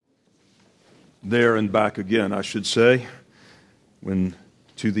there and back again, I should say, when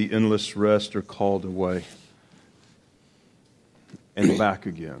to the endless rest are called away. And back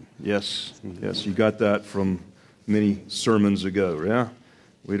again. Yes, you got that from many sermons ago, yeah?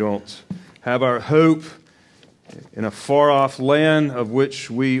 We don't have our hope in a far-off land of which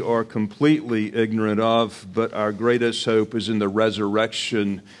we are completely ignorant of, but our greatest hope is in the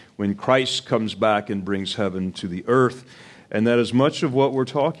resurrection when Christ comes back and brings heaven to the earth. And that is much of what we're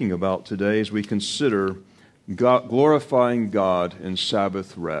talking about today as we consider glorifying God in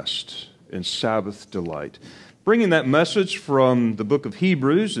Sabbath rest, in Sabbath delight. Bringing that message from the book of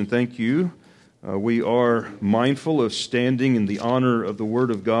Hebrews, and thank you. We are mindful of standing in the honor of the Word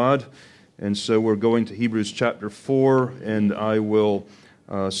of God, and so we're going to Hebrews chapter 4, and I will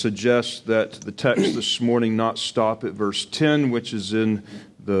suggest that the text this morning not stop at verse 10, which is in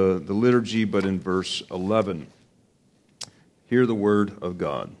the liturgy, but in verse 11. Hear the Word of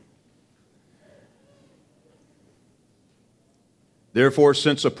God. Therefore,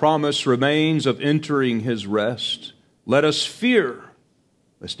 since a promise remains of entering His rest, let us fear,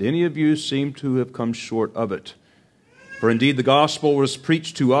 lest any of you seem to have come short of it. For indeed the gospel was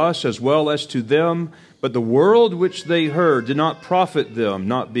preached to us as well as to them, but the word which they heard did not profit them,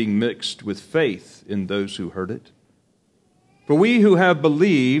 not being mixed with faith in those who heard it. For we who have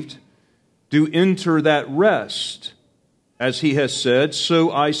believed do enter that rest. As He has said, so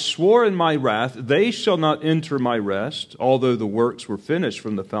I swore in my wrath, they shall not enter my rest, although the works were finished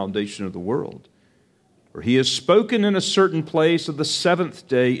from the foundation of the world. For He has spoken in a certain place of the seventh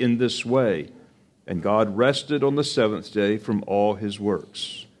day in this way, and God rested on the seventh day from all His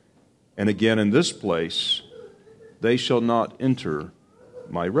works. And again in this place, they shall not enter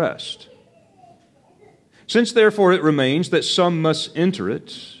my rest. Since therefore it remains that some must enter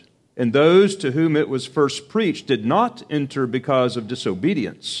it, and those to whom it was first preached did not enter because of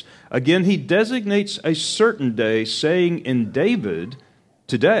disobedience. Again, He designates a certain day, saying in David,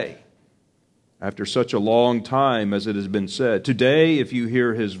 today, after such a long time as it has been said, today, if you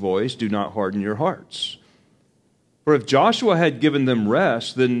hear His voice, do not harden your hearts. For if Joshua had given them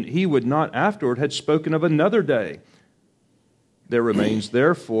rest, then he would not afterward have spoken of another day. There remains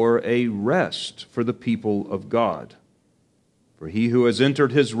therefore a rest for the people of God. For he who has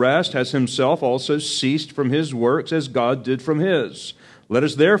entered his rest has himself also ceased from his works as God did from his. Let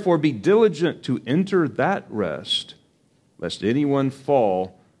us therefore be diligent to enter that rest, lest anyone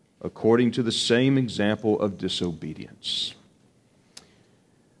fall according to the same example of disobedience.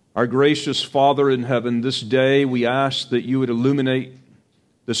 Our gracious Father in heaven, this day we ask that you would illuminate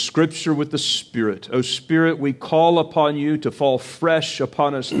the Scripture with the Spirit. O Spirit, we call upon you to fall fresh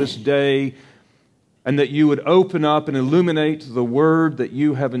upon us this day, and that you would open up and illuminate the word that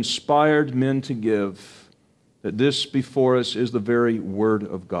you have inspired men to give, that this before us is the very Word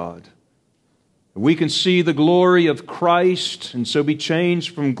of God. We can see the glory of Christ and so be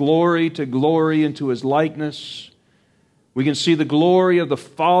changed from glory to glory into His likeness. We can see the glory of the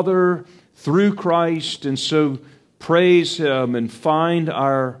Father through Christ and so praise Him and find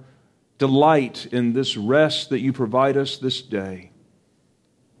our delight in this rest that you provide us this day.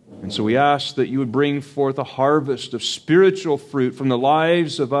 And so we ask that you would bring forth a harvest of spiritual fruit from the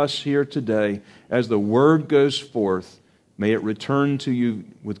lives of us here today. As the word goes forth, may it return to you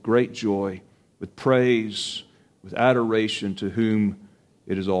with great joy, with praise, with adoration to whom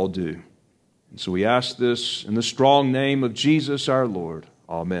it is all due. And so we ask this in the strong name of Jesus our Lord.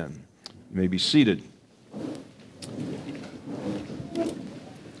 Amen. You may be seated.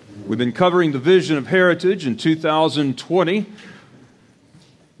 We've been covering the vision of heritage in 2020.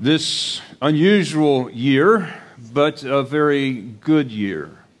 This unusual year, but a very good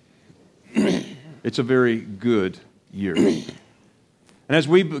year. It's a very good year. And as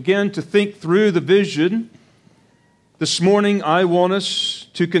we begin to think through the vision, this morning I want us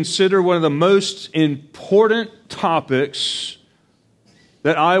to consider one of the most important topics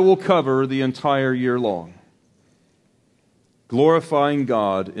that I will cover the entire year long. Glorifying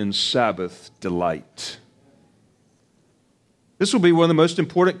God in Sabbath delight. This will be one of the most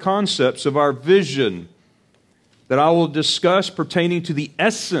important concepts of our vision that I will discuss pertaining to the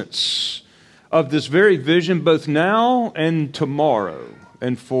essence of this very vision, both now and tomorrow,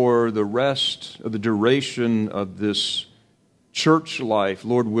 and for the rest of the duration of this church life,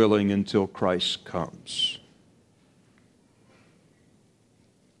 Lord willing, until Christ comes.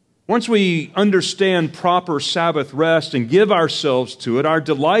 Once we understand proper Sabbath rest and give ourselves to it, our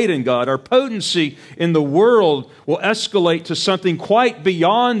delight in God, our potency in the world will escalate to something quite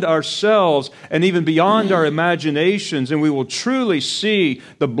beyond ourselves and even beyond our imaginations, and we will truly see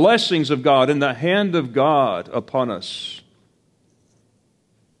the blessings of God and the hand of God upon us.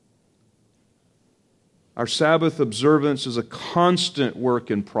 Our Sabbath observance is a constant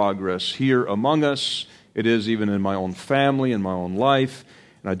work in progress here among us. It is even in my own family, in my own life.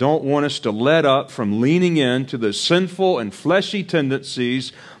 And I don't want us to let up from leaning into the sinful and fleshy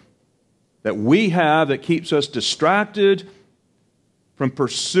tendencies that we have that keeps us distracted from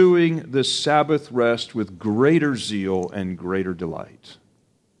pursuing this Sabbath rest with greater zeal and greater delight.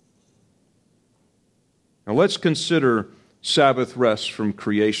 Now let's consider Sabbath rest from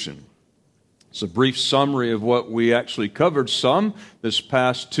creation. It's a brief summary of what we actually covered some this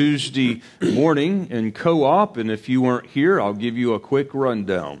past Tuesday morning in co-op, and if you weren't here, I'll give you a quick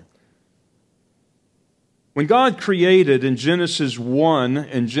rundown. When God created in Genesis 1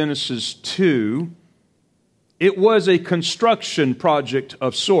 and Genesis 2, it was a construction project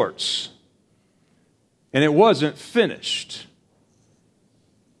of sorts, and it wasn't finished.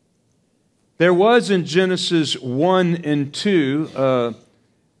 There was in Genesis 1 and 2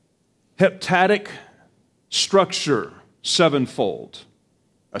 heptadic structure, sevenfold.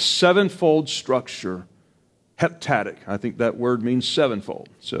 A sevenfold structure, heptadic. I think that word means sevenfold.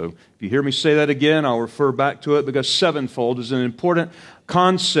 So if you hear me say that again, I'll refer back to it because sevenfold is an important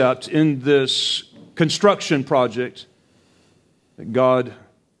concept in this construction project that God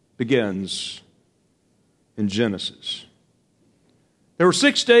begins in Genesis. There were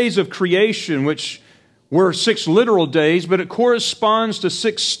 6 days of creation, which were 6 literal days, but it corresponds to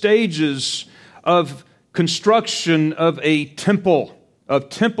 6 stages of construction of a temple, of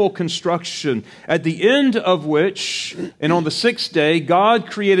temple construction, at the end of which, and on the 6th day,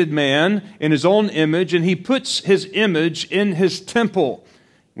 God created man in His own image, and He puts His image in His temple.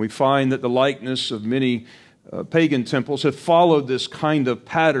 We find that the likeness of many pagan temples have followed this kind of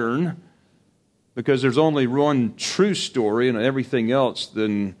pattern because there's only one true story, and everything else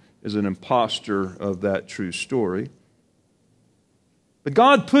then is an impostor of that true story. But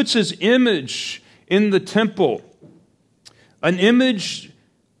God puts His image in the temple, an image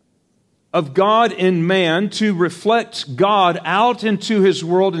of God in man to reflect God out into His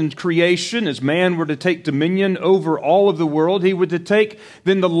world and creation. As man were to take dominion over all of the world, he would to take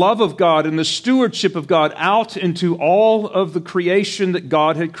then the love of God and the stewardship of God out into all of the creation that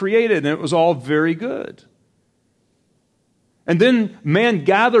God had created, and it was all very good. And then man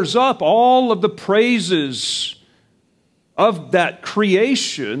gathers up all of the praises of that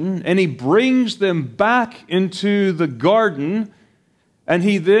creation, and he brings them back into the garden, and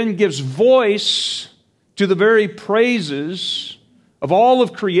he then gives voice to the very praises of all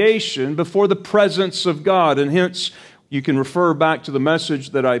of creation before the presence of God. And hence, you can refer back to the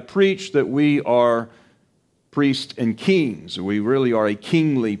message that I preached, that we are priests and kings. We really are a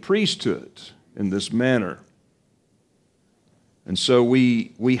kingly priesthood in this manner. And so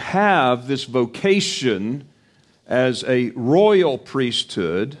we have this vocation as a royal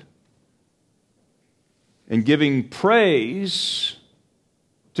priesthood and giving praise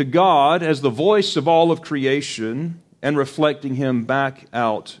to God as the voice of all of creation and reflecting Him back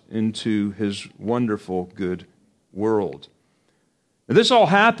out into His wonderful, good world. And this all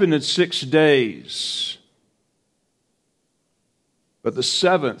happened in 6 days. But the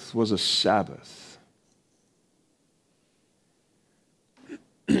 7th was a Sabbath.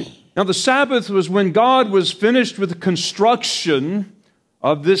 Now, the Sabbath was when God was finished with the construction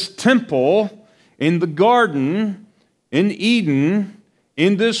of this temple in the garden, in Eden,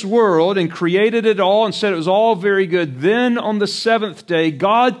 in this world, and created it all and said it was all very good. Then on the 7th day,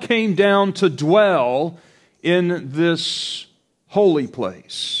 God came down to dwell in this holy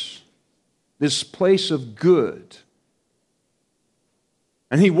place, this place of good.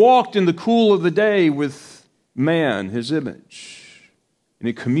 And He walked in the cool of the day with man, His image. And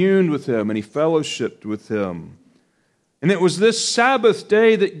He communed with him, and He fellowshiped with him. And it was this Sabbath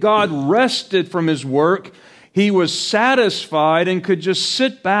day that God rested from His work. He was satisfied and could just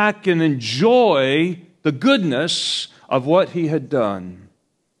sit back and enjoy the goodness of what He had done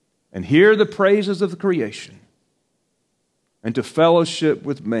and hear the praises of the creation and to fellowship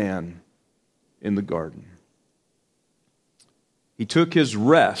with man in the garden. He took His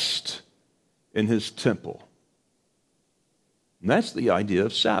rest in His temple. And that's the idea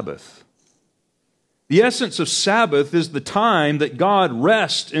of Sabbath. The essence of Sabbath is the time that God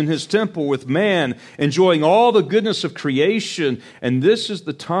rests in His temple with man, enjoying all the goodness of creation. And this is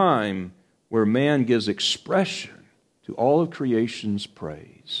the time where man gives expression to all of creation's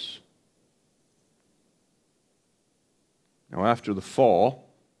praise. Now, after the fall,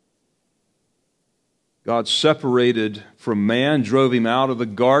 God separated from man, drove him out of the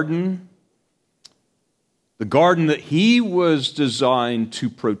garden that He was designed to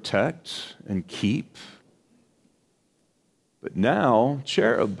protect and keep. But now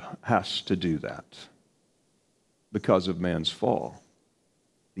cherub has to do that. because of man's fall.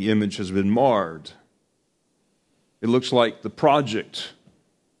 The image has been marred. It looks like the project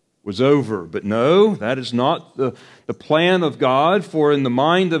was over. But no, that is not the plan of God. For in the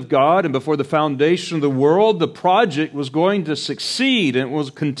mind of God and before the foundation of the world, the project was going to succeed and it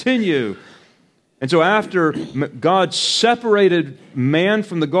was continue. And so after God separated man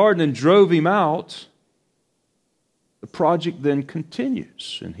from the garden and drove him out, the project then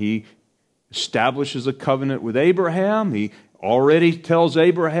continues. And he establishes a covenant with Abraham. He already tells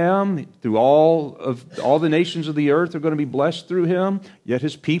Abraham through all the nations of the earth are going to be blessed through him. Yet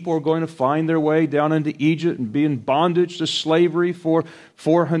his people are going to find their way down into Egypt and be in bondage to slavery for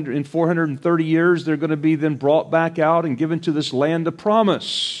 430 years. They're going to be then brought back out and given to this land of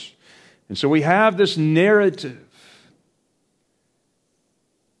promise. And so we have this narrative.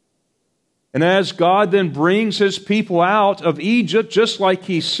 And as God then brings his people out of Egypt, just like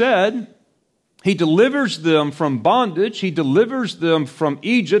he said, he delivers them from bondage. He delivers them from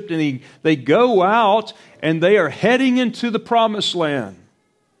Egypt, and they go out and they are heading into the promised land.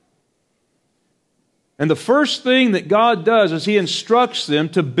 And the first thing that God does is he instructs them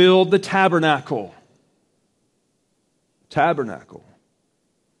to build the tabernacle. Tabernacle.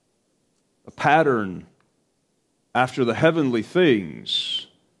 A pattern after the heavenly things,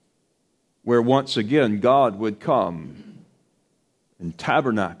 where once again God would come and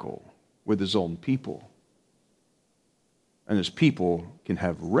tabernacle with his own people. And his people can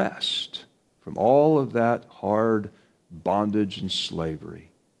have rest from all of that hard bondage and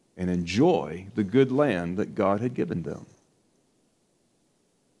slavery and enjoy the good land that God had given them.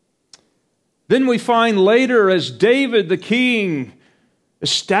 Then we find later, as David the king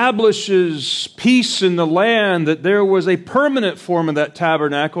establishes peace in the land, that there was a permanent form of that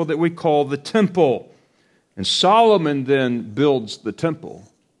tabernacle that we call the temple. And Solomon then builds the temple.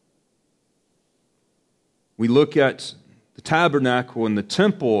 We look at the tabernacle and the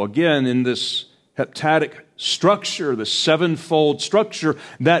temple, again, in this heptadic structure, the sevenfold structure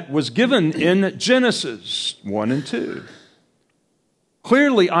that was given in Genesis 1 and 2.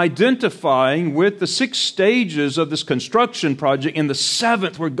 Clearly identifying with the 6 stages of this construction project, in the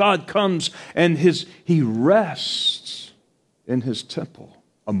 7th where God comes and he rests in his temple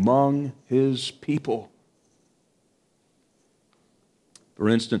among his people. For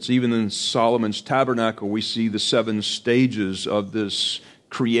instance, even in Solomon's tabernacle, we see the 7 stages of this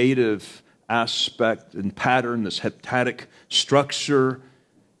creative aspect and pattern, this heptadic structure.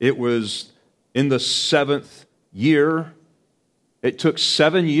 It was in the 7th year. It took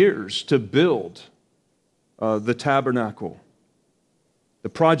 7 years to build the tabernacle. The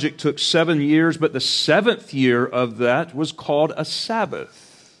project took 7 years, but the 7th year of that was called a Sabbath.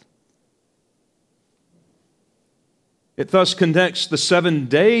 It thus connects the 7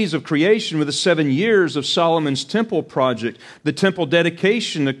 days of creation with the 7 years of Solomon's temple project. The temple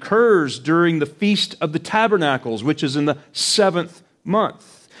dedication occurs during the Feast of the Tabernacles, which is in the 7th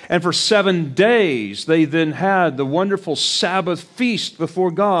month. And for 7 days, they then had the wonderful Sabbath feast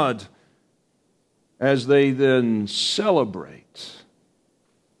before God as they then celebrate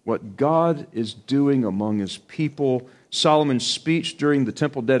what God is doing among his people. Solomon's speech during the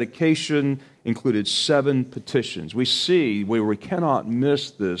temple dedication included 7 petitions. We see where we cannot miss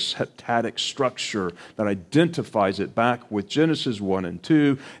this heptadic structure that identifies it back with Genesis 1 and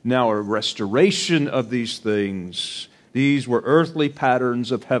 2. Now a restoration of these things. These were earthly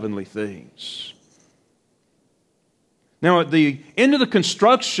patterns of heavenly things. Now, at the end of the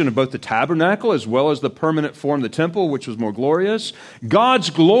construction of both the tabernacle as well as the permanent form of the temple, which was more glorious, God's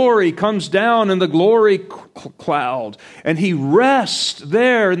glory comes down in the glory cloud, and he rests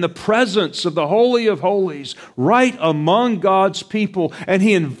there in the presence of the Holy of Holies, right among God's people, and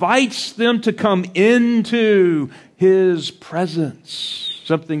he invites them to come into his presence,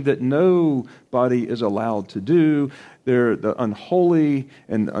 something that nobody is allowed to do. The unholy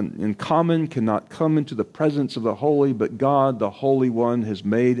and common cannot come into the presence of the holy, but God, the Holy One, has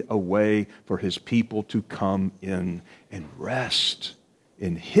made a way for his people to come in and rest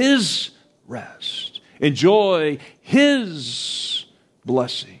in his rest. Enjoy his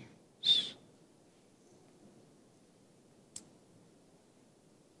blessings.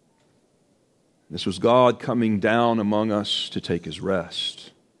 This was God coming down among us to take his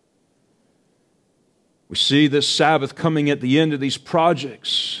rest. We see this Sabbath coming at the end of these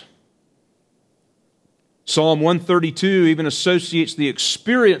projects. Psalm 132 even associates the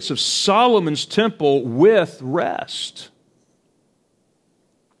experience of Solomon's temple with rest.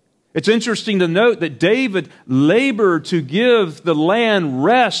 It's interesting to note that David labored to give the land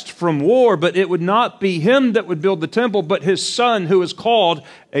rest from war, but it would not be him that would build the temple, but his son, who is called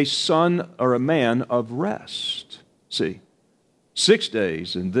a son or a man of rest. See, 6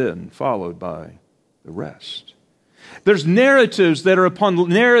 days and then followed by the rest. There's narratives that are upon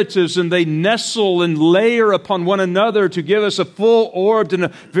narratives, and they nestle and layer upon one another to give us a full-orbed and a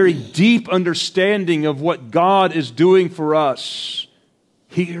very deep understanding of what God is doing for us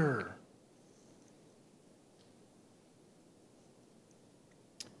here.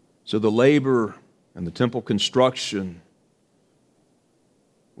 So the labor and the temple construction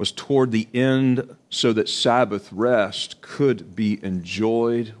was toward the end so that Sabbath rest could be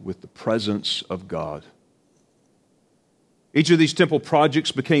enjoyed with the presence of God. Each of these temple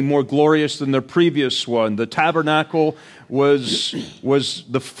projects became more glorious than their previous one. The tabernacle was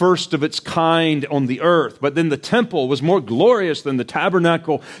the first of its kind on the earth, but then the temple was more glorious than the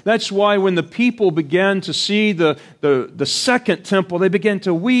tabernacle. That's why when the people began to see the second temple, they began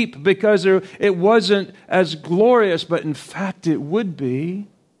to weep because it wasn't as glorious, but in fact it would be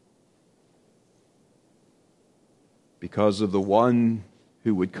because of the one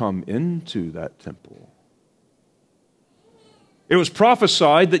who would come into that temple. It was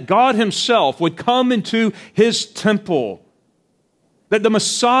prophesied that God himself would come into his temple, that the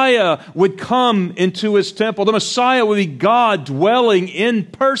Messiah would come into his temple. The Messiah would be God dwelling in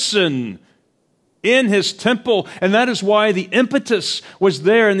person in his temple. And that is why the impetus was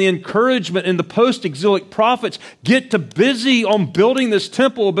there and the encouragement in the post-exilic prophets. Get to busy on building this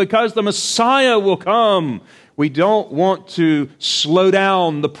temple because the Messiah will come. We don't want to slow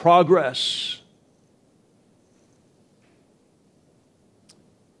down the progress.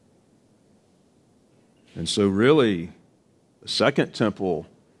 And so really, the second temple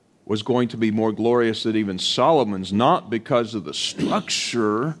was going to be more glorious than even Solomon's, not because of the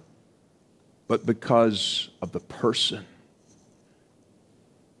structure, but because of the person.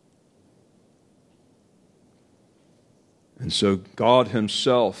 And so God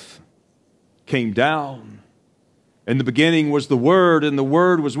himself came down. In the beginning was the Word, and the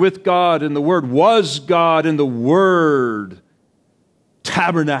Word was with God, and the Word was God, and the Word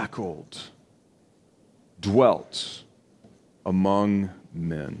tabernacled, dwelt among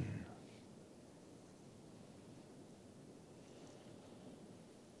men.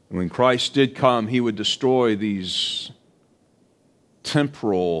 And when Christ did come, he would destroy these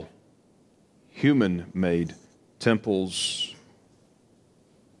temporal, human-made temples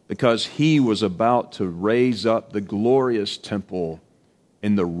because he was about to raise up the glorious temple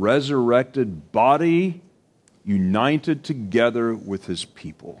in the resurrected body united together with his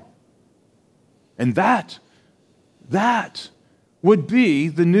people. And that would be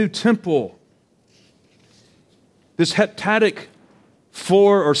the new temple. This heptadic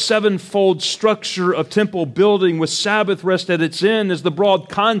 4 or 7-fold structure of temple building with Sabbath rest at its end is the broad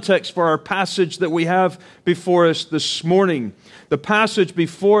context for our passage that we have before us this morning. The passage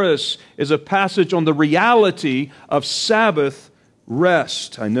before us is a passage on the reality of Sabbath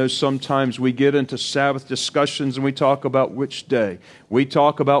rest. I know sometimes we get into Sabbath discussions and we talk about which day. We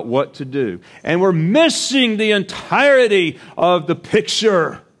talk about what to do. And we're missing the entirety of the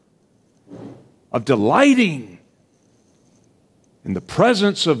picture of delighting in the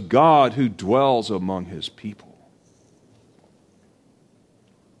presence of God who dwells among his people.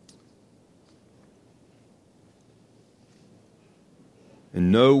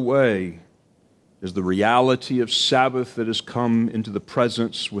 In no way is the reality of Sabbath that has come into the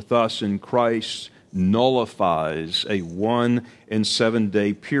presence with us in Christ nullifies a 1 and 7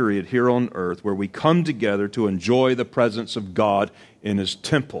 day period here on earth where we come together to enjoy the presence of God in his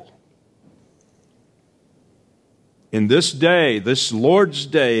temple. In this day, this Lord's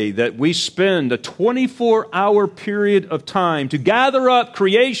Day, that we spend a 24-hour period of time to gather up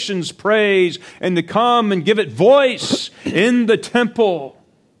creation's praise and to come and give it voice in the temple,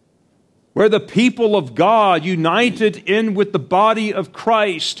 where the people of God, united in with the body of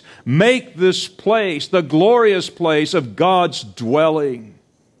Christ, make this place the glorious place of God's dwelling.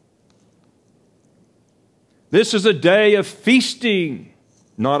 This is a day of feasting,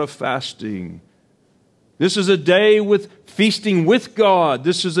 not of fasting. This is a day with feasting with God.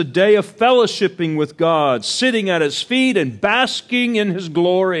 This is a day of fellowshipping with God, sitting at his feet and basking in his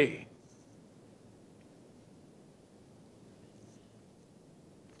glory.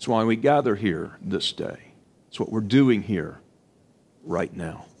 That's why we gather here this day. It's what we're doing here right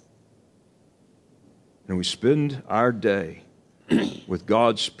now. And we spend our day with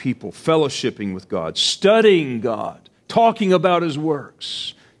God's people, fellowshipping with God, studying God, talking about his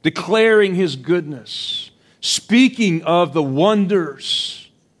works, declaring his goodness, speaking of the wonders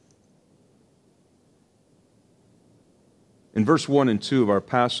In verse 1 and 2 of our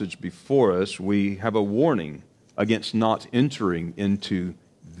passage before us, we have a warning against not entering into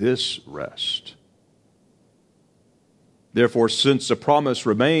this rest. Therefore, since a promise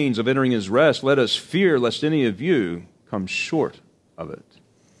remains of entering his rest, let us fear lest any of you come short of it.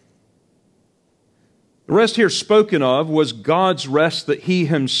 The rest here spoken of was God's rest that he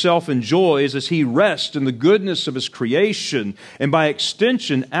himself enjoys as he rests in the goodness of his creation. And by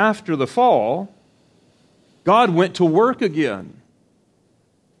extension, after the fall, God went to work again.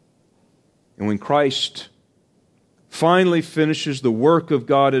 And when Christ finally finishes the work of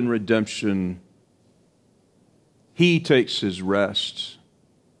God in redemption, he takes his rest,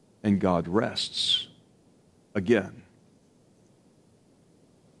 and God rests again.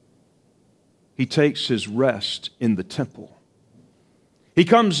 He takes his rest in the temple. He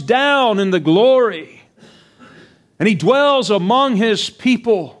comes down in the glory, and he dwells among his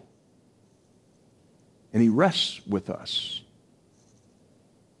people, and he rests with us.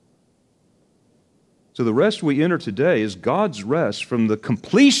 So the rest we enter today is God's rest from the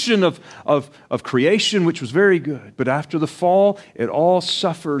completion of creation, which was very good. But after the fall, it all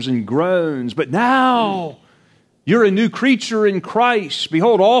suffers and groans. But now you're a new creature in Christ.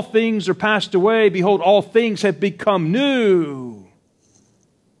 Behold, all things are passed away. Behold, all things have become new.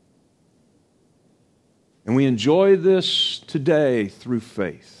 And we enjoy this today through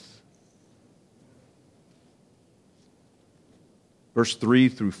faith. Verse 3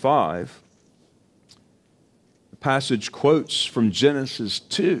 through 5. Passage quotes from Genesis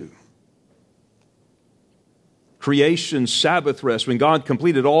 2. Creation, Sabbath rest, when God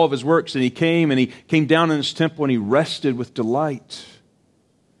completed all of his works and he came down in his temple and he rested with delight.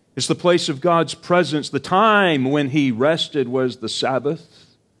 It's the place of God's presence. The time when he rested was the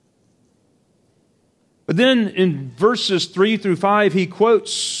Sabbath. But then in verses 3 through 5, he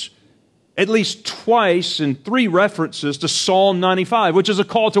quotes at least twice in 3 references to Psalm 95, which is a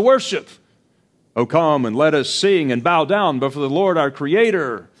call to worship. Oh, come and let us sing and bow down before the Lord our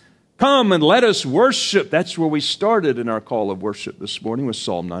Creator. Come and let us worship. That's where we started in our call of worship this morning with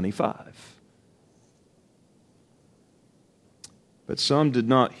Psalm 95. But some did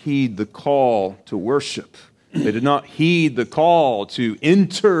not heed the call to worship. They did not heed the call to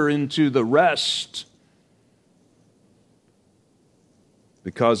enter into the rest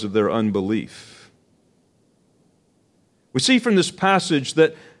because of their unbelief. We see from this passage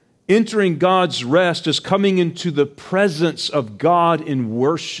that entering God's rest is coming into the presence of God in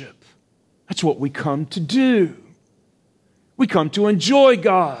worship. That's what we come to do. We come to enjoy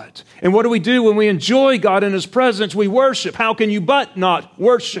God. And what do we do when we enjoy God in his presence? We worship. How can you but not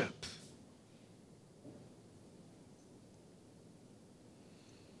worship?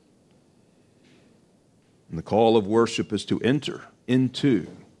 And the call of worship is to enter into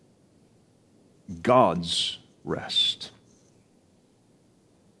God's rest.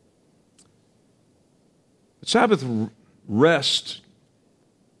 Sabbath rest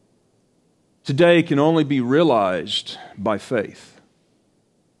today can only be realized by faith.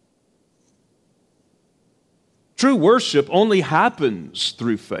 True worship only happens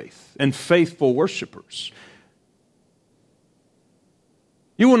through faith and faithful worshipers.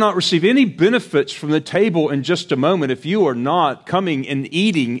 You will not receive any benefits from the table in just a moment if you are not coming and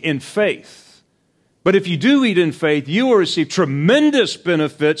eating in faith. But if you do eat in faith, you will receive tremendous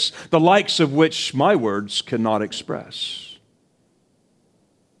benefits, the likes of which my words cannot express.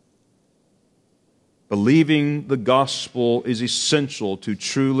 Believing the gospel is essential to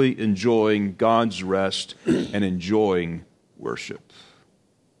truly enjoying God's rest and enjoying worship.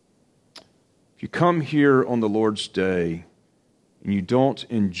 If you come here on the Lord's Day and you don't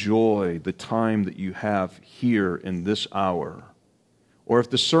enjoy the time that you have here in this hour, or if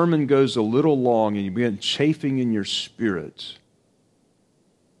the sermon goes a little long and you begin chafing in your spirit,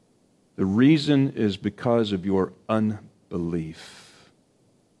 the reason is because of your unbelief.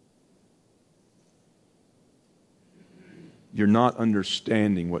 You're not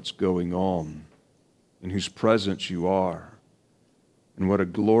understanding what's going on, in whose presence you are, and what a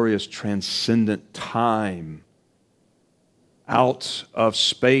glorious transcendent time out of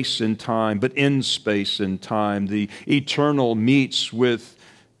space and time, but in space and time. The eternal meets with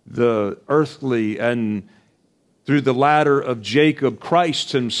the earthly, and through the ladder of Jacob,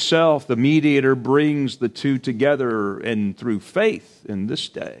 Christ himself, the mediator, brings the two together, and through faith in this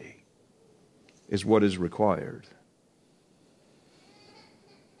day is what is required.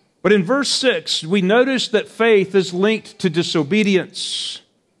 But in verse 6, we notice that faith is linked to disobedience,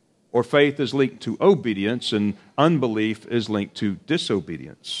 or faith is linked to obedience, and unbelief is linked to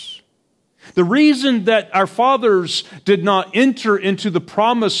disobedience. The reason that our fathers did not enter into the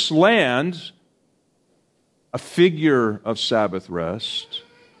promised land a figure of Sabbath rest,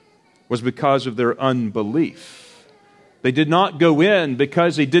 was because of their unbelief. They did not go in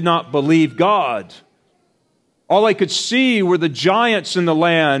because they did not believe God. All they could see were the giants in the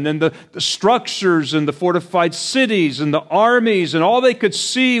land and the structures and the fortified cities and the armies, and all they could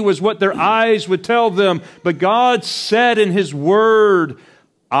see was what their eyes would tell them. But God said in His Word,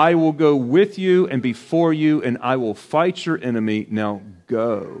 I will go with you and before you, and I will fight your enemy. Now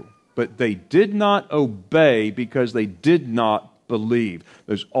go. But they did not obey because they did not believe.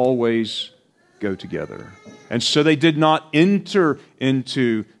 Those always go together. And so they did not enter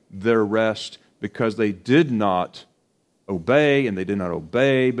into their rest because they did not obey, and they did not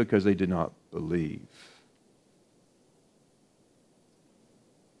obey because they did not believe.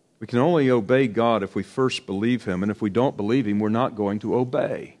 We can only obey God if we first believe Him, and if we don't believe Him, we're not going to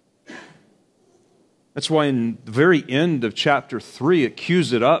obey. That's why in the very end of chapter 3, it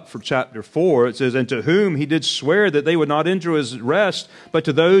cues it up for chapter 4. It says, and to whom He did swear that they would not enter His rest, but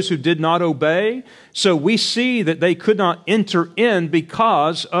to those who did not obey. So we see that they could not enter in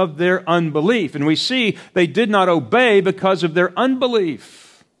because of their unbelief. And we see they did not obey because of their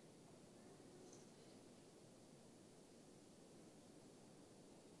unbelief.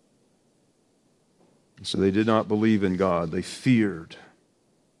 So they did not believe in God. They feared.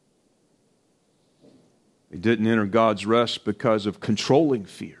 They didn't enter God's rest because of controlling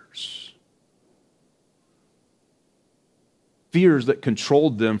fears. Fears that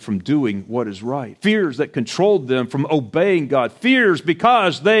controlled them from doing what is right. Fears that controlled them from obeying God. Fears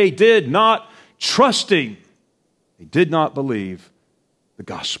because they did not trust Him. They did not believe the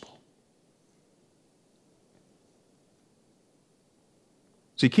gospel.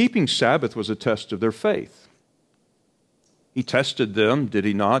 See, keeping Sabbath was a test of their faith. He tested them, did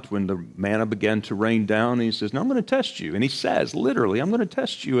He not, when the manna began to rain down? And He says, now I'm going to test you. And He says, literally, I'm going to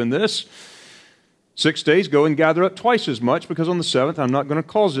test you in this. 6 days, go and gather up twice as much, because on the seventh, I'm not going to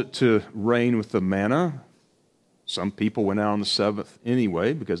cause it to rain with the manna. Some people went out on the seventh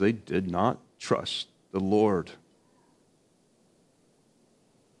anyway, because they did not trust the Lord.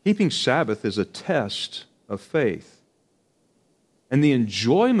 Keeping Sabbath is a test of faith. And the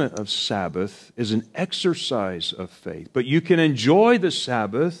enjoyment of Sabbath is an exercise of faith. But you can enjoy the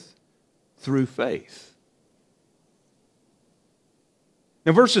Sabbath through faith.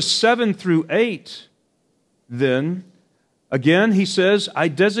 Now, verses 7 through 8, then, again, he says, I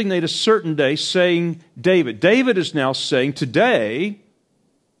designate a certain day, saying David. David is now saying today,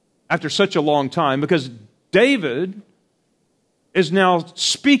 after such a long time, because David is now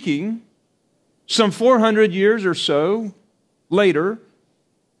speaking some 400 years or so later,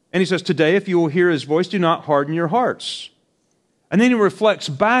 and he says, today, if you will hear His voice, do not harden your hearts. And then he reflects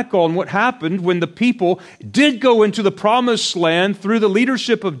back on what happened when the people did go into the promised land through the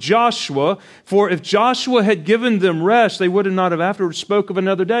leadership of Joshua. For if Joshua had given them rest, they would not have afterwards spoke of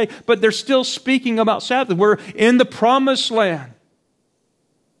another day. But they're still speaking about Sabbath. We're in the promised land.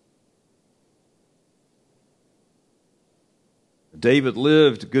 David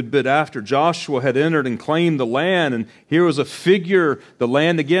lived a good bit after Joshua had entered and claimed the land. And here was a figure, the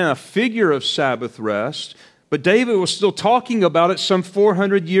land again, a figure of Sabbath rest. But David was still talking about it some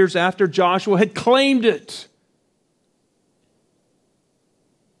 400 years after Joshua had claimed it.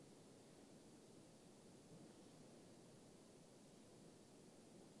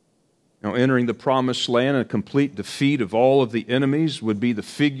 Now, entering the promised land and a complete defeat of all of the enemies would be the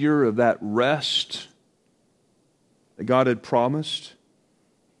figure of that rest that God had promised.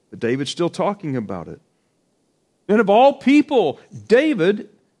 But David's still talking about it. And of all people, David,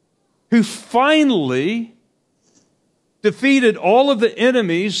 who finally defeated all of the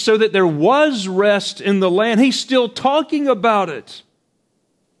enemies so that there was rest in the land, he's still talking about it.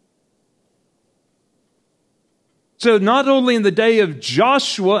 So not only in the day of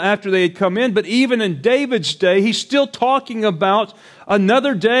Joshua after they had come in, but even in David's day, he's still talking about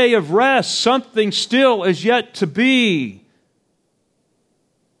another day of rest. Something still is yet to be.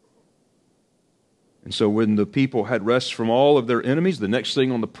 And so when the people had rest from all of their enemies, the next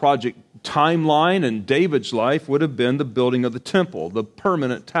thing on the project timeline in David's life would have been the building of the temple, the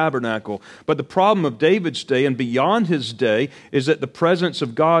permanent tabernacle. But the problem of David's day and beyond his day is that the presence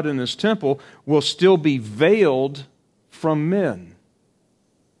of God in His temple will still be veiled from men.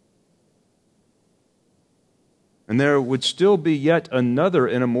 And there would still be yet another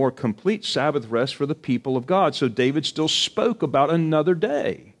and a more complete Sabbath rest for the people of God. So David still spoke about another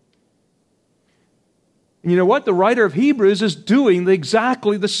day. And you know what? The writer of Hebrews is doing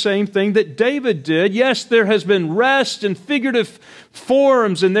exactly the same thing that David did. Yes, there has been rest in figurative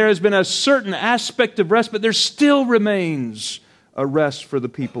forms, and there has been a certain aspect of rest, but there still remains a rest for the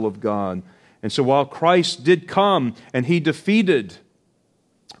people of God. And so while Christ did come and he defeated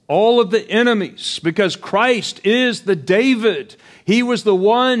all of the enemies, because Christ is the David, he was the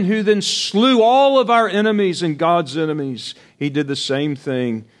one who then slew all of our enemies and God's enemies. He did the same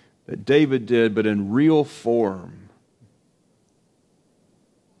thing that David did, but in real form.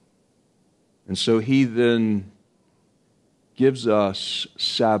 And so he then gives us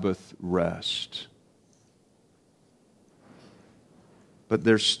Sabbath rest. But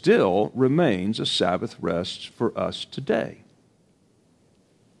there still remains a Sabbath rest for us today.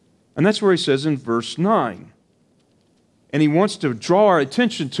 And that's where he says in verse 9. And he wants to draw our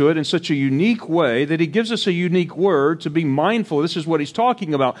attention to it in such a unique way that he gives us a unique word to be mindful. This is what he's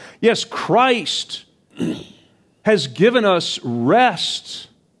talking about. Yes, Christ has given us rest.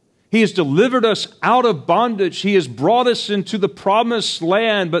 He has delivered us out of bondage. He has brought us into the promised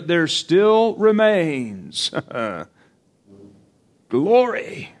land, but there still remains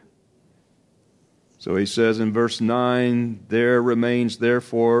glory. So he says in verse 9, there remains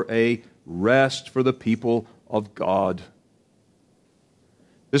therefore a rest for the people of God.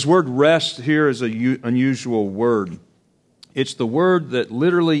 This word rest here is an unusual word. It's the word that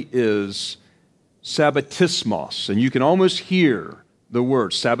literally is sabbatismos, and you can almost hear the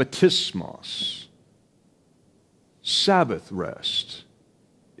word sabbatismos. Sabbath rest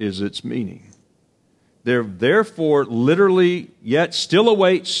is its meaning. There therefore literally yet still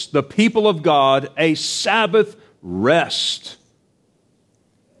awaits the people of God a Sabbath rest.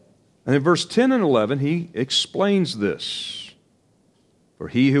 And in verse 10 and 11 he explains this. For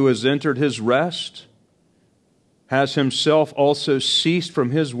he who has entered his rest has himself also ceased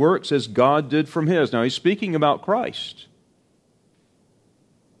from his works as God did from his. Now he's speaking about Christ.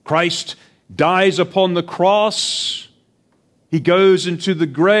 Christ dies upon the cross. He goes into the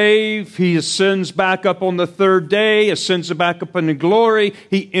grave. He ascends back up on the third day, ascends back up into glory.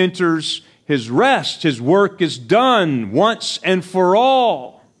 He enters his rest. His work is done once and for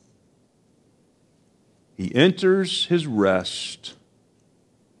all. He enters his rest.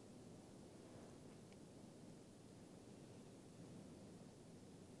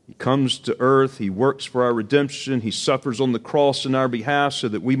 He comes to earth. He works for our redemption. He suffers on the cross in our behalf so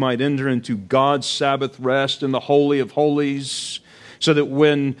that we might enter into God's Sabbath rest in the Holy of Holies. So that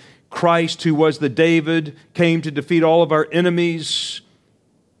when Christ, who was the David, came to defeat all of our enemies,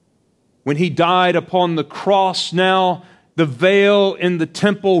 when he died upon the cross, now the veil in the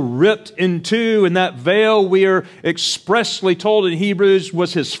temple ripped in two, and that veil, we are expressly told in Hebrews,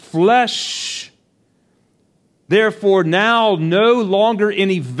 was his flesh. Therefore, now no longer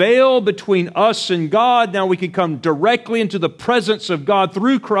any veil between us and God. Now we can come directly into the presence of God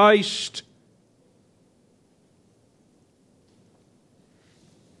through Christ.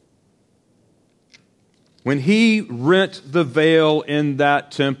 When he rent the veil in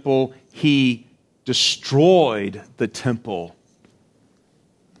that temple, he destroyed the temple.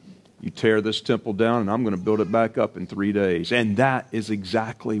 You tear this temple down and I'm going to build it back up in 3 days. And that is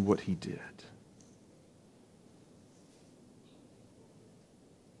exactly what he did.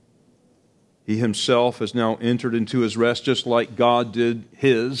 He himself has now entered into his rest just like God did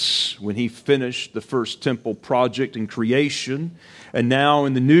his when he finished the first temple project in creation. And now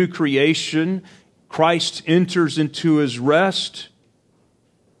in the new creation, Christ enters into his rest.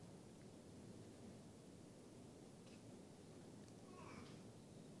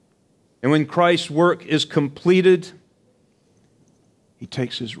 And when Christ's work is completed, he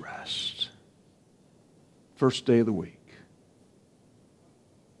takes his rest. First day of the week.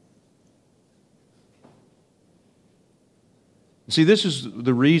 See, this is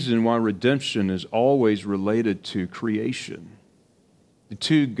the reason why redemption is always related to creation. The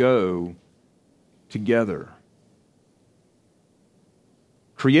two go together.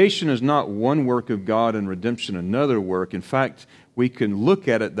 Creation is not one work of God and redemption another work. In fact, we can look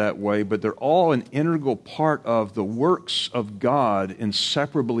at it that way, but they're all an integral part of the works of God,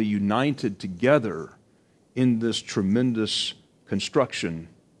 inseparably united together in this tremendous construction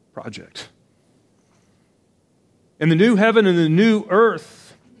project. In the new heaven and the new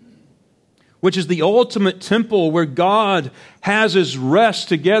earth, which is the ultimate temple where God has his rest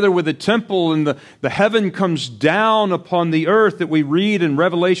together with the temple, and the heaven comes down upon the earth that we read in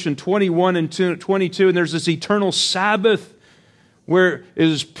Revelation 21 and 22, and there's this eternal Sabbath where it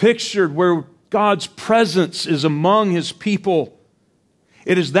is pictured where God's presence is among his people.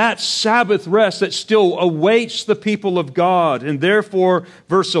 It is that Sabbath rest that still awaits the people of God, and therefore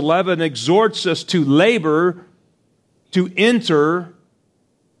verse 11 exhorts us to labor to enter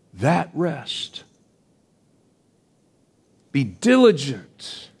that rest. Be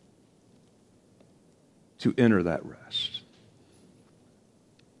diligent to enter that rest.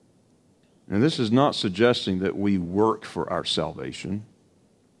 And this is not suggesting that we work for our salvation.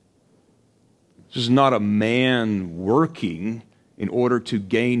 This is not a man working in order to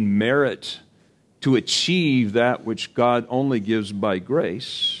gain merit, to achieve that which God only gives by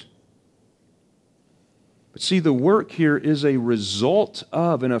grace. But see, the work here is a result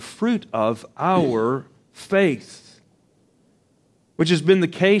of and a fruit of our faith, which has been the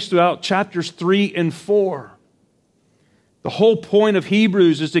case throughout chapters 3 and 4. The whole point of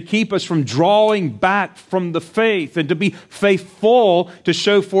Hebrews is to keep us from drawing back from the faith and to be faithful to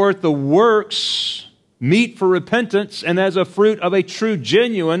show forth the works meet for repentance and as a fruit of a true,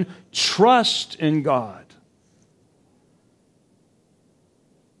 genuine trust in God.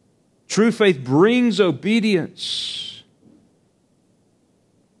 True faith brings obedience.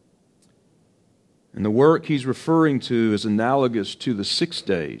 And the work he's referring to is analogous to the 6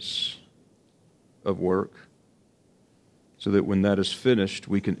 days of work, so that when that is finished,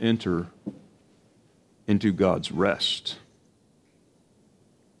 we can enter into God's rest.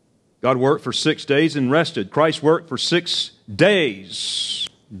 God worked for 6 days and rested. Christ worked for 6 days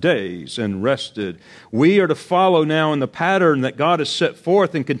and rested. We are to follow now in the pattern that God has set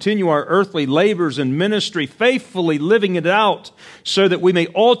forth and continue our earthly labors and ministry, faithfully living it out, so that we may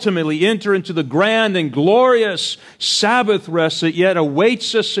ultimately enter into the grand and glorious Sabbath rest that yet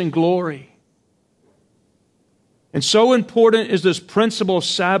awaits us in glory. And so important is this principle of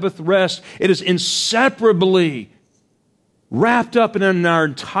Sabbath rest. It is inseparably wrapped up in our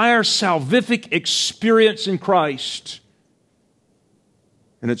entire salvific experience in Christ.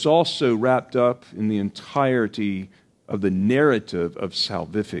 And it's also wrapped up in the entirety of the narrative of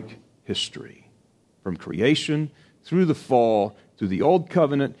salvific history, from creation through the fall, through the old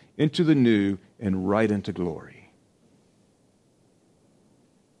covenant, into the new, and right into glory.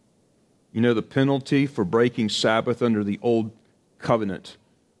 You know, the penalty for breaking Sabbath under the old covenant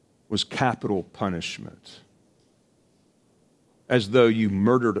was capital punishment. As though you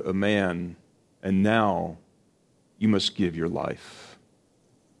murdered a man and now you must give your life.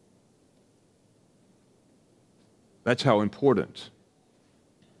 That's how important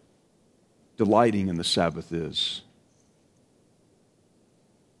delighting in the Sabbath is.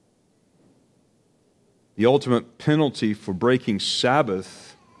 The ultimate penalty for breaking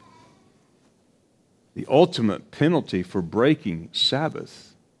Sabbath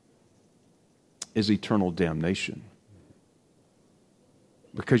is eternal damnation.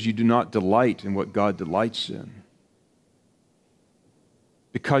 Because you do not delight in what God delights in.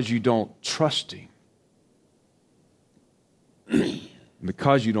 Because you don't trust Him. And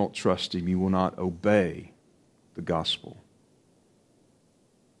because you don't trust Him, you will not obey the gospel.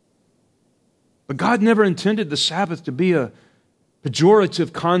 But God never intended the Sabbath to be a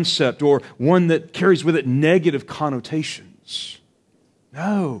pejorative concept or one that carries with it negative connotations.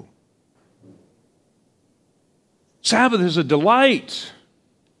 No. Sabbath is a delight.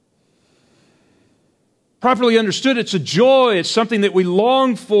 Properly understood, it's a joy. It's something that we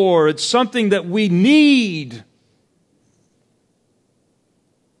long for. It's something that we need.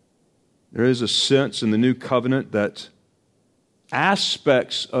 There is a sense in the new covenant that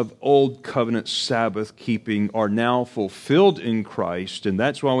aspects of old covenant Sabbath keeping are now fulfilled in Christ, and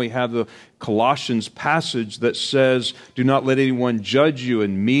that's why we have the Colossians passage that says, do not let anyone judge you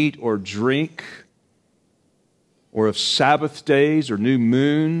in meat or drink, or of Sabbath days or new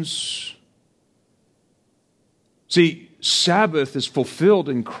moons. See, Sabbath is fulfilled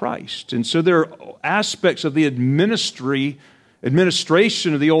in Christ, and so there are aspects of the administration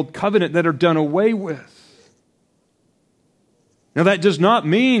of the old covenant that are done away with. Now, that does not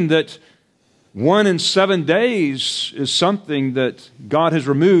mean that 1 in 7 days is something that God has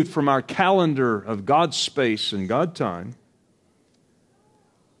removed from our calendar of God's space and God time.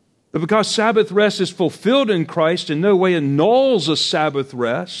 But because Sabbath rest is fulfilled in Christ, in no way annuls a Sabbath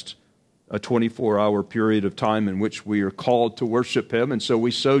rest, a 24-hour period of time in which we are called to worship Him, and so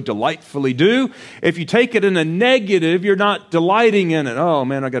we so delightfully do. If you take it in a negative, you're not delighting in it. Oh,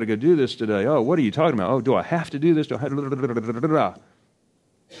 man, I got to go do this today. Oh, what are you talking about? Oh, do I have to do this? Do I have to...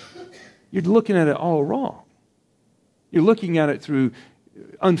 You're looking at it all wrong. You're looking at it through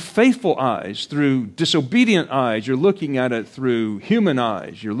unfaithful eyes, through disobedient eyes. You're looking at it through human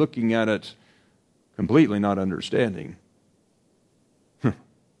eyes. You're looking at it completely not understanding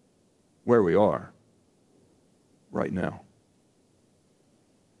where we are right now.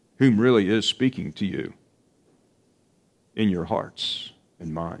 Whom really is speaking to you in your hearts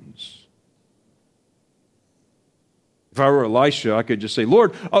and minds. If I were Elisha, I could just say,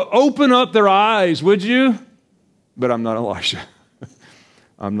 Lord, open up their eyes, would you? But I'm not Elisha.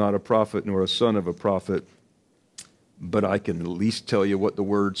 I'm not a prophet nor a son of a prophet. But I can at least tell you what the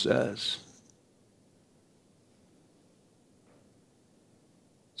Word says.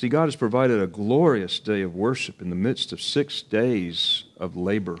 See, God has provided a glorious day of worship in the midst of 6 days of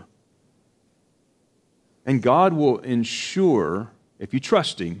labor. And God will ensure, if you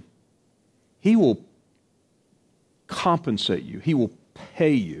trust Him, He will compensate you. He will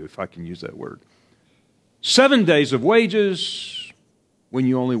pay you, if I can use that word. 7 days of wages when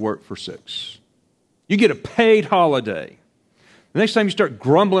you only work for 6. You get a paid holiday. The next time you start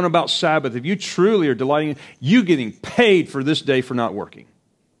grumbling about Sabbath, if you truly are delighting, you getting paid for this day for not working.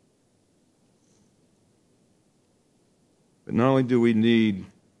 But not only do we need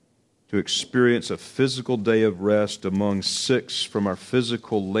to experience a physical day of rest among 6 from our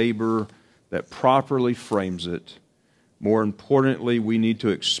physical labor that properly frames it, more importantly, we need to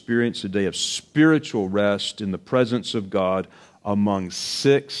experience a day of spiritual rest in the presence of God among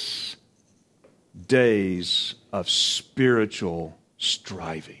 6 days of spiritual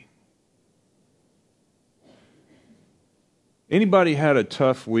striving. Anybody had a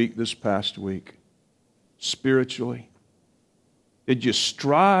tough week this past week, spiritually? Did you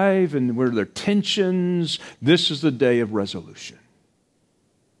strive and were there tensions? This is the day of resolution.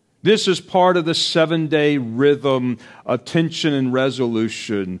 This is part of the 7-day rhythm of tension and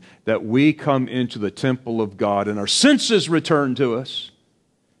resolution that we come into the temple of God and our senses return to us.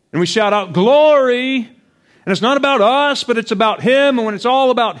 And we shout out, glory! And it's not about us, but it's about Him. And when it's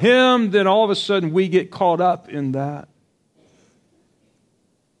all about Him, then all of a sudden we get caught up in that.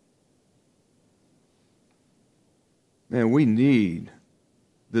 Man, we need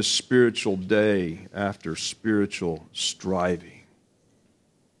this spiritual day after spiritual striving.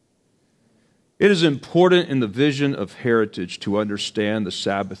 It is important in the vision of heritage to understand the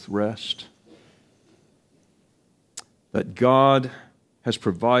Sabbath rest. That God has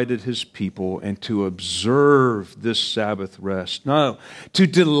provided His people and to observe this Sabbath rest. No, to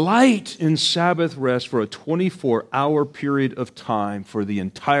delight in Sabbath rest for a 24-hour period of time for the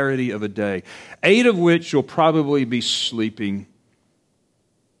entirety of a day, 8 of which you'll probably be sleeping.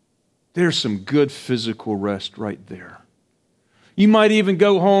 There's some good physical rest right there. You might even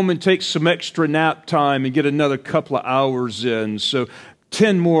go home and take some extra nap time and get another couple of hours in. So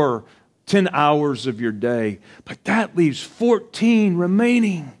 10 hours of your day. But that leaves 14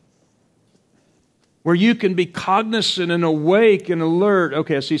 remaining where you can be cognizant and awake and alert.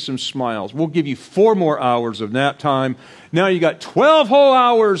 Okay, I see some smiles. We'll give you 4 more hours of nap time. Now you got 12 whole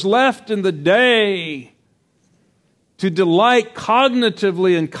hours left in the day to delight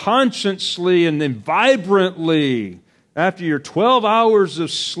cognitively and consciously and then vibrantly after your 12 hours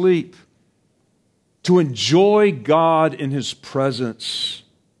of sleep to enjoy God in His presence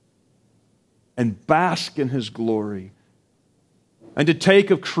and bask in His glory, and to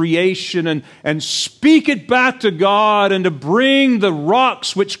take of creation and speak it back to God, and to bring the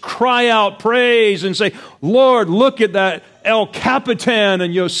rocks which cry out praise and say, Lord, look at that El Capitan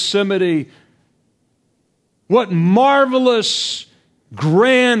in Yosemite. What marvelous,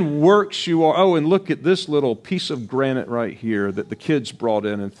 grand works you are. Oh, and look at this little piece of granite right here that the kids brought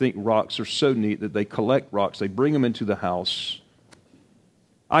in and think rocks are so neat that they collect rocks. They bring them into the house.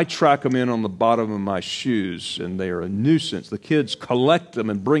 I track them in on the bottom of my shoes, and they are a nuisance. The kids collect them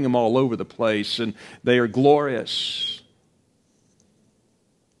and bring them all over the place, and they are glorious.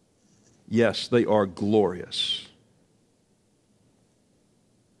 Yes, they are glorious.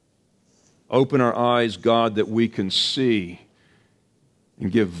 Open our eyes, God, that we can see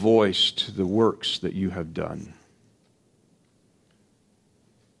and give voice to the works that you have done.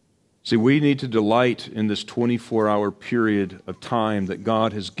 See, we need to delight in this 24-hour period of time that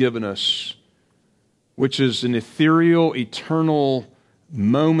God has given us, which is an ethereal, eternal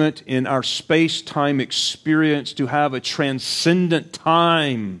moment in our space-time experience, to have a transcendent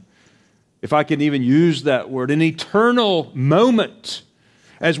time, if I can even use that word, an eternal moment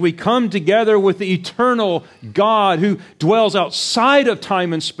as we come together with the eternal God who dwells outside of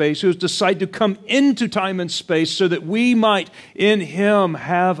time and space, who has decided to come into time and space so that we might in Him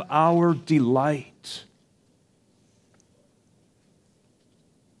have our delight.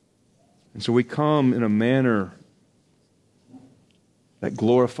 And so we come in a manner that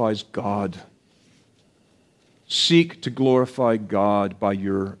glorifies God. Seek to glorify God by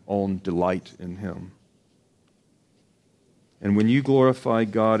your own delight in Him. And when you glorify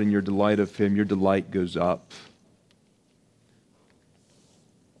God in your delight of Him, your delight goes up.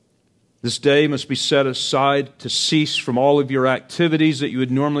 This day must be set aside to cease from all of your activities that you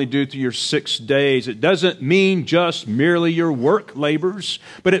would normally do through your 6 days. It doesn't mean just merely your work labors,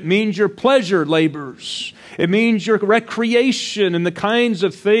 but it means your pleasure labors. It means your recreation and the kinds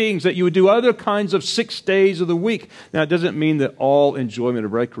of things that you would do other kinds of 6 days of the week. Now, it doesn't mean that all enjoyment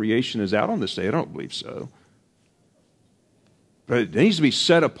of recreation is out on this day. I don't believe so. But it needs to be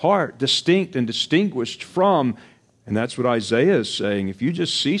set apart, distinct and distinguished from. And that's what Isaiah is saying. If you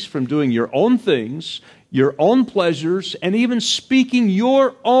just cease from doing your own things, your own pleasures, and even speaking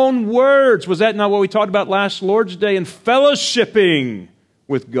your own words. Was that not what we talked about last Lord's Day? And fellowshipping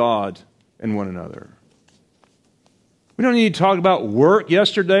with God and one another. We don't need to talk about work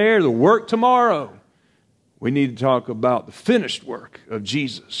yesterday or the work tomorrow. We need to talk about the finished work of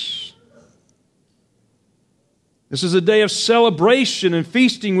Jesus. This is a day of celebration and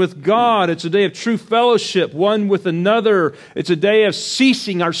feasting with God. It's a day of true fellowship, one with another. It's a day of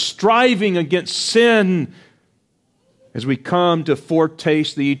ceasing our striving against sin as we come to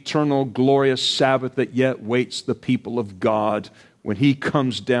foretaste the eternal, glorious Sabbath that yet waits the people of God when He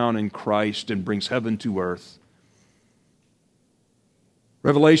comes down in Christ and brings heaven to earth.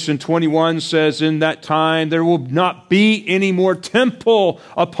 Revelation 21 says, in that time there will not be any more temple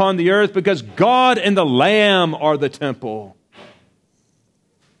upon the earth because God and the Lamb are the temple.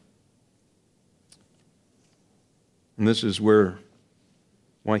 And this is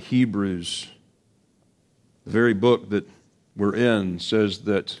why Hebrews, the very book that we're in, says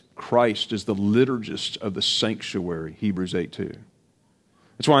that Christ is the liturgist of the sanctuary, Hebrews 8:2.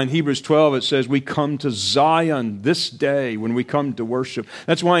 That's why in Hebrews 12 it says we come to Zion this day when we come to worship.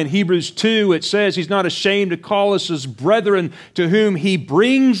 That's why in Hebrews 2 it says He's not ashamed to call us His brethren to whom He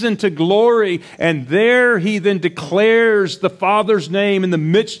brings into glory. And there He then declares the Father's name in the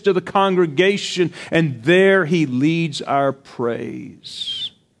midst of the congregation. And there He leads our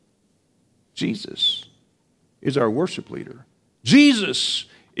praise. Jesus is our worship leader. Jesus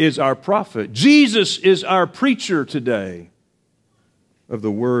is our prophet. Jesus is our preacher today of the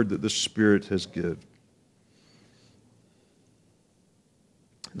word that the Spirit has given.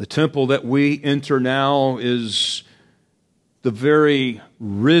 The temple that we enter now is the very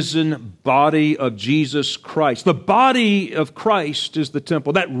risen body of Jesus Christ. The body of Christ is the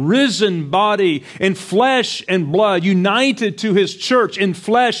temple. That risen body in flesh and blood, united to His church in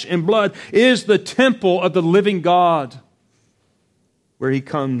flesh and blood, is the temple of the living God, where He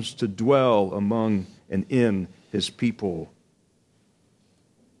comes to dwell among and in His people.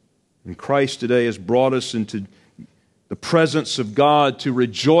 And Christ today has brought us into the presence of God to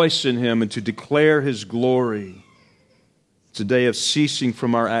rejoice in Him and to declare His glory. It's a day of ceasing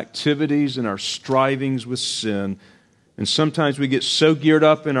from our activities and our strivings with sin. And sometimes we get so geared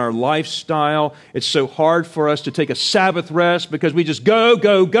up in our lifestyle, it's so hard for us to take a Sabbath rest because we just go,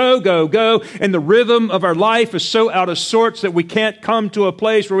 go, go, go, go. And the rhythm of our life is so out of sorts that we can't come to a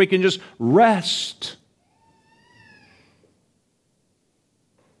place where we can just rest.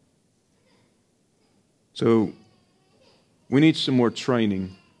 So we need some more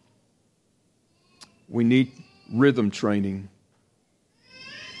training. We need rhythm training.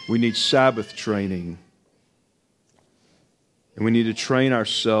 We need Sabbath training. And we need to train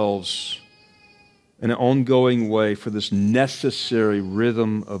ourselves in an ongoing way for this necessary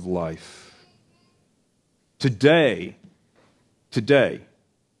rhythm of life. Today,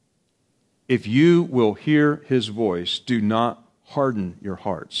 if you will hear His voice, do not harden your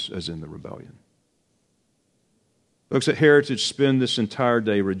hearts as in the rebellion. Folks at Heritage spend this entire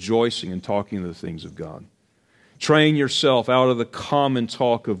day rejoicing and talking of the things of God. Train yourself out of the common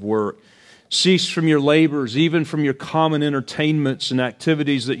talk of work. Cease from your labors, even from your common entertainments and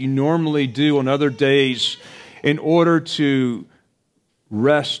activities that you normally do on other days in order to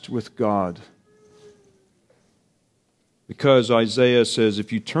rest with God. Because Isaiah says,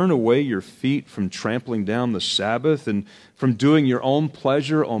 if you turn away your feet from trampling down the Sabbath and from doing your own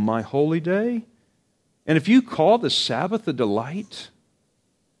pleasure on my holy day, and if you call the Sabbath a delight,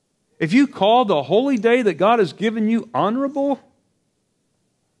 if you call the holy day that God has given you honorable,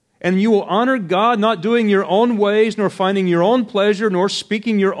 and you will honor God not doing your own ways, nor finding your own pleasure, nor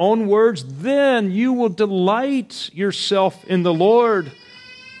speaking your own words, then you will delight yourself in the Lord.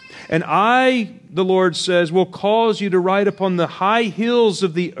 And I, the Lord says, will cause you to ride upon the high hills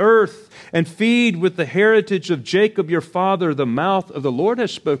of the earth and feed with the heritage of Jacob your father. The mouth of the Lord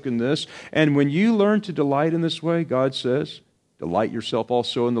has spoken this. And when you learn to delight in this way, God says, delight yourself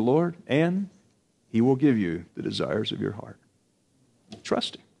also in the Lord, and He will give you the desires of your heart.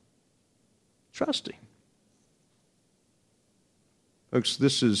 Trust Him. Trust Him. Folks,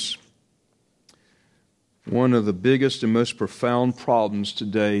 this is one of the biggest and most profound problems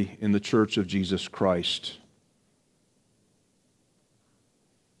today in the Church of Jesus Christ.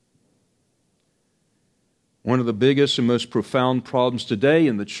 One of the biggest and most profound problems today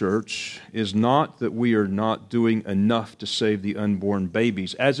in the church is not that we are not doing enough to save the unborn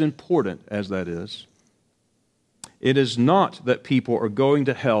babies, as important as that is. It is not that people are going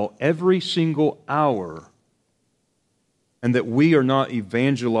to hell every single hour and that we are not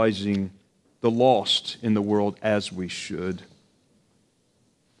evangelizing the lost in the world as we should,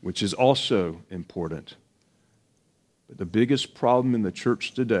 which is also important. But the biggest problem in the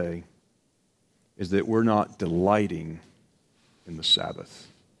church today is that we're not delighting in the Sabbath.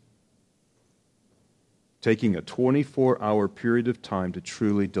 Taking a 24-hour period of time to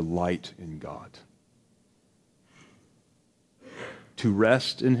truly delight in God. To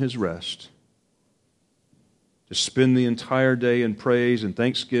rest in His rest. To spend the entire day in praise and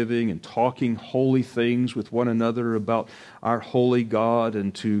thanksgiving and talking holy things with one another about our holy God,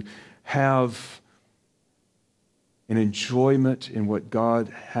 and to have an enjoyment in what God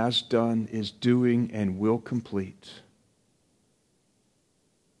has done, is doing, and will complete.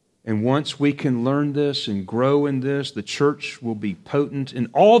 And once we can learn this and grow in this, the church will be potent in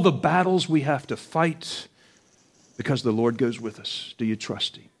all the battles we have to fight, because the Lord goes with us. Do you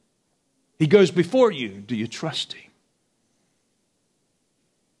trust Him? He goes before you. Do you trust Him?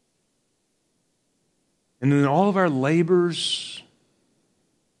 And then all of our labors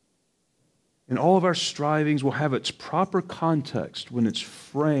and all of our strivings will have its proper context when it's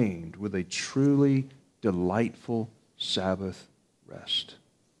framed with a truly delightful Sabbath rest.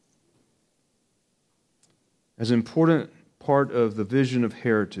 As an important part of the vision of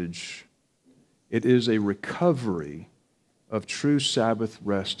Heritage, it is a recovery of true Sabbath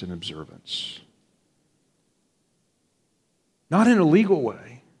rest and observance. Not in a legal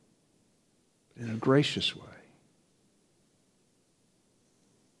way, but in a gracious way.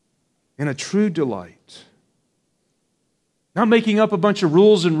 In a true delight. Not making up a bunch of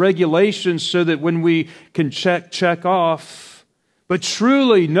rules and regulations so that when we can check off, but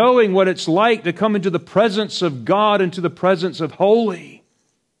truly knowing what it's like to come into the presence of God, into the presence of holy,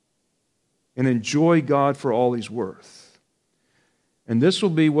 and enjoy God for all He's worth. And this will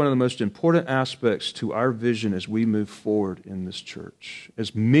be one of the most important aspects to our vision as we move forward in this church.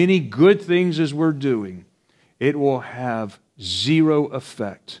 As many good things as we're doing, it will have zero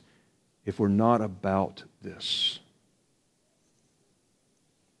effect if we're not about this.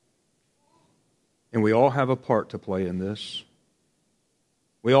 And we all have a part to play in this.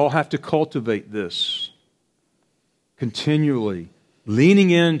 We all have to cultivate this continually, leaning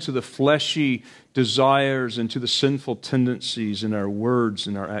into the fleshy desires and to the sinful tendencies in our words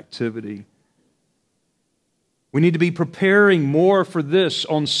and our activity. We need to be preparing more for this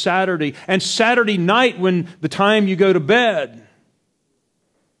on Saturday and Saturday night when the time you go to bed.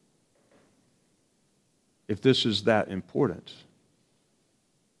 If this is that important.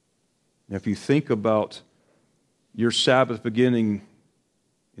 Now, if you think about your Sabbath beginning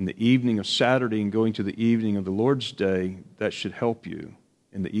in the evening of Saturday and going to the evening of the Lord's Day, that should help you.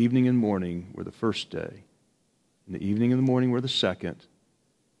 In the evening and morning were the first day. In the evening and the morning were the second.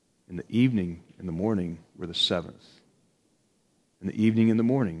 In the evening and the morning were the seventh. In the evening and the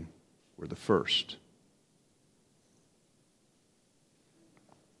morning were the first.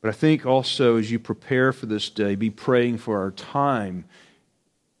 But I think also as you prepare for this day, be praying for our time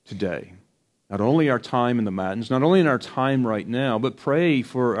today. Not only our time in the Matins, not only in our time right now, but pray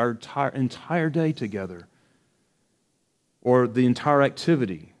for our entire day together. Or the entire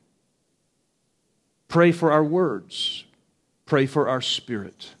activity. Pray for our words. Pray for our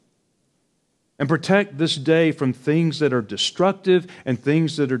spirit. And protect this day from things that are destructive and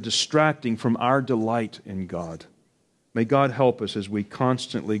things that are distracting from our delight in God. May God help us as we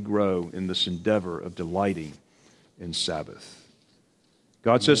constantly grow in this endeavor of delighting in Sabbath.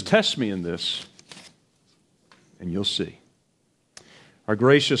 God says, test me in this, and you'll see. Our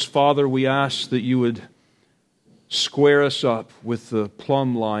gracious Father, we ask that you would square us up with the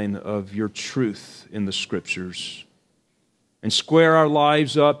plumb line of your truth in the Scriptures. And square our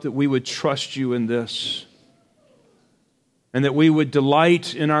lives up that we would trust you in this. And that we would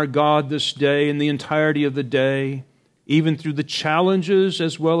delight in our God this day, in the entirety of the day, even through the challenges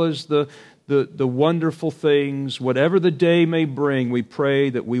as well as the wonderful things. Whatever the day may bring, we pray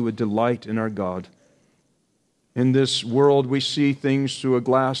that we would delight in our God. In this world we see things through a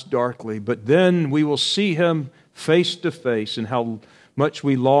glass darkly, but then we will see Him face to face, and how much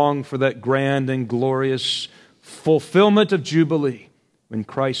we long for that grand and glorious fulfillment of Jubilee when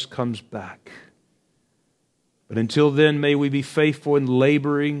Christ comes back. But until then, may we be faithful in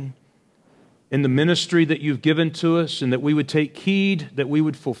laboring in the ministry that you've given to us, and that we would take heed, that we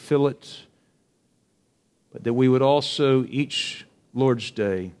would fulfill it, but that we would also each Lord's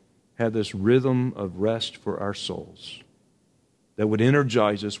Day have this rhythm of rest for our souls that would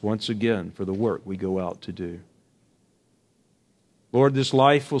energize us once again for the work we go out to do. Lord, this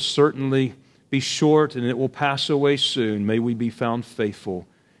life will certainly be short and it will pass away soon. May we be found faithful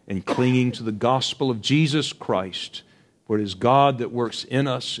in clinging to the gospel of Jesus Christ For it is God that works in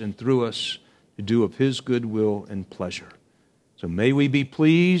us and through us to do of His good will and pleasure. So may we be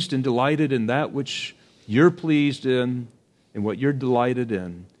pleased and delighted in that which you're pleased in and what you're delighted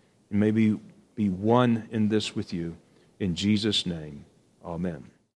in. And may we be one in this with you. In Jesus' name, amen.